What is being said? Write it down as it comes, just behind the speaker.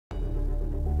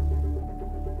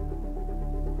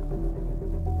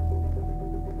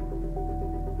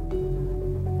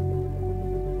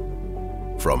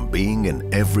From being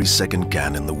in every second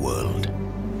can in the world,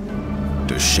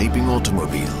 to shaping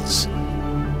automobiles,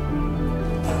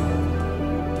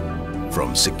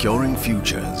 from securing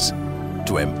futures,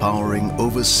 to empowering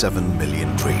over 7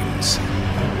 million dreams,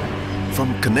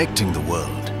 from connecting the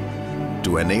world,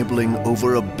 to enabling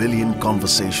over 1 billion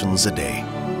conversations a day,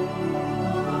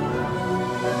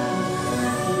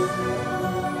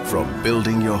 from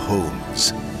building your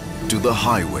homes, to the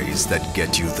highways that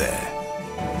get you there.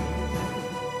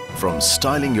 From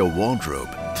styling your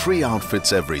wardrobe 3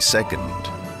 outfits every second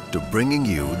to bringing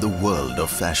you the world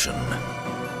of fashion.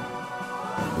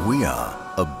 We are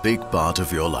a big part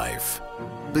of your life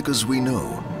because we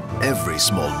know every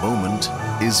small moment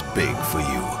is big for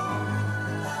you.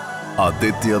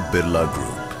 Aditya Birla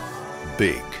Group.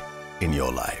 Big in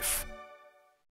your life.